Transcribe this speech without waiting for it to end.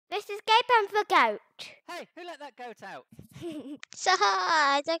Let's escape and the goat. Hey, who let that goat out? So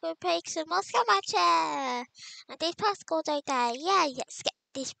hi, I'm going to play some more Scavenger. And this Party Gordo day, let's get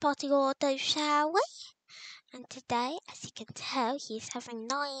this Party Gordo, shall we? And today, as you can tell, he's having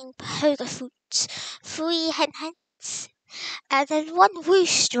 9 pogo fruits, 3 hen hens, and then 1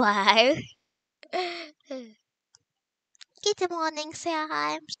 rooster. Good morning,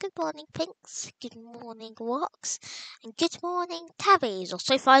 Slimes. Good morning, Pinks. Good morning, Rocks. And good morning, Tabbies.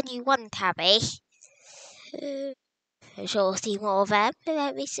 Also finally 1 Tabby. I'm sure we'll see more of them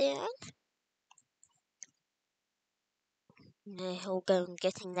very soon. They're all going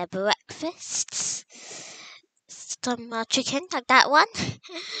getting their breakfasts. Some chicken, like that one.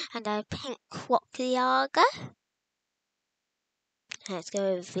 And a pink Wokliaga. Let's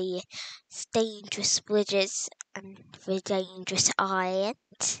go with the dangerous bridges and the dangerous island.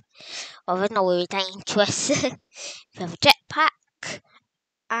 Well, they're not really dangerous. We have a jetpack.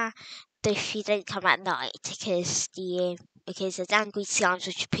 If you don't come at night, because there's angry slimes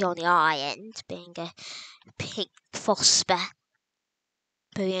which appear on the island, being a pink phosphor,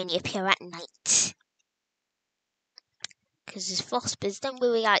 but they only appear at night. Because the phosphors don't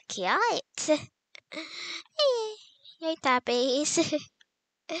really like light. Hey, tabbies.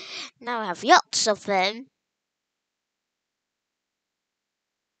 Now I have lots of them.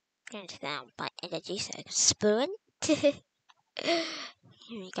 Going to down by energy so I can sprint. Here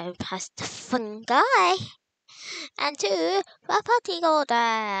we go past the fungi. And to the Party Gordo.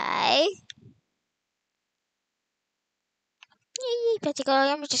 Party Gordo,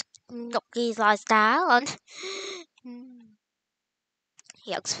 let me just knock these guys down.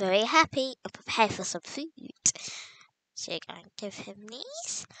 He looks very happy and prepared for some food. So you're going to give him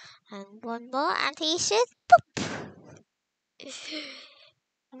these. And 1 more, and he should boop.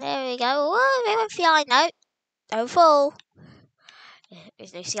 There we go. Oh, they went flying. No, don't fall.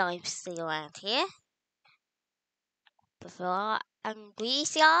 There's no slime still around here. Before angry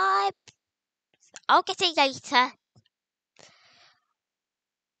slime. I'll get it later.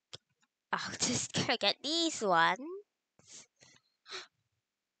 I'll just go get these ones.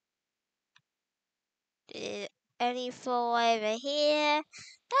 Any 4 over here?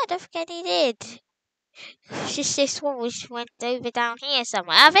 No, don't forget he did. It's just this one which went over down here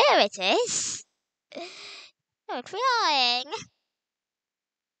somewhere. Oh, there it is. Oh, flying.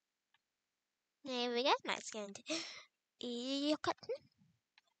 There we go. Let's go into look at them.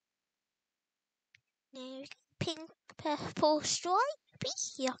 There we go. Pink, purple, stripy,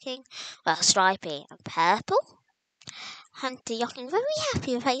 looking, well, stripy and purple. Hunter looking very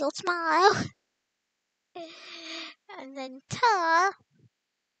happy with a little smile. And then Tar,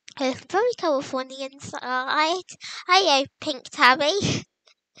 very colourful on the inside. Hello, Pink Tabby.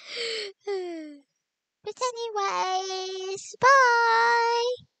 But anyways,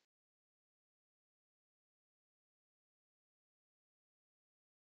 bye.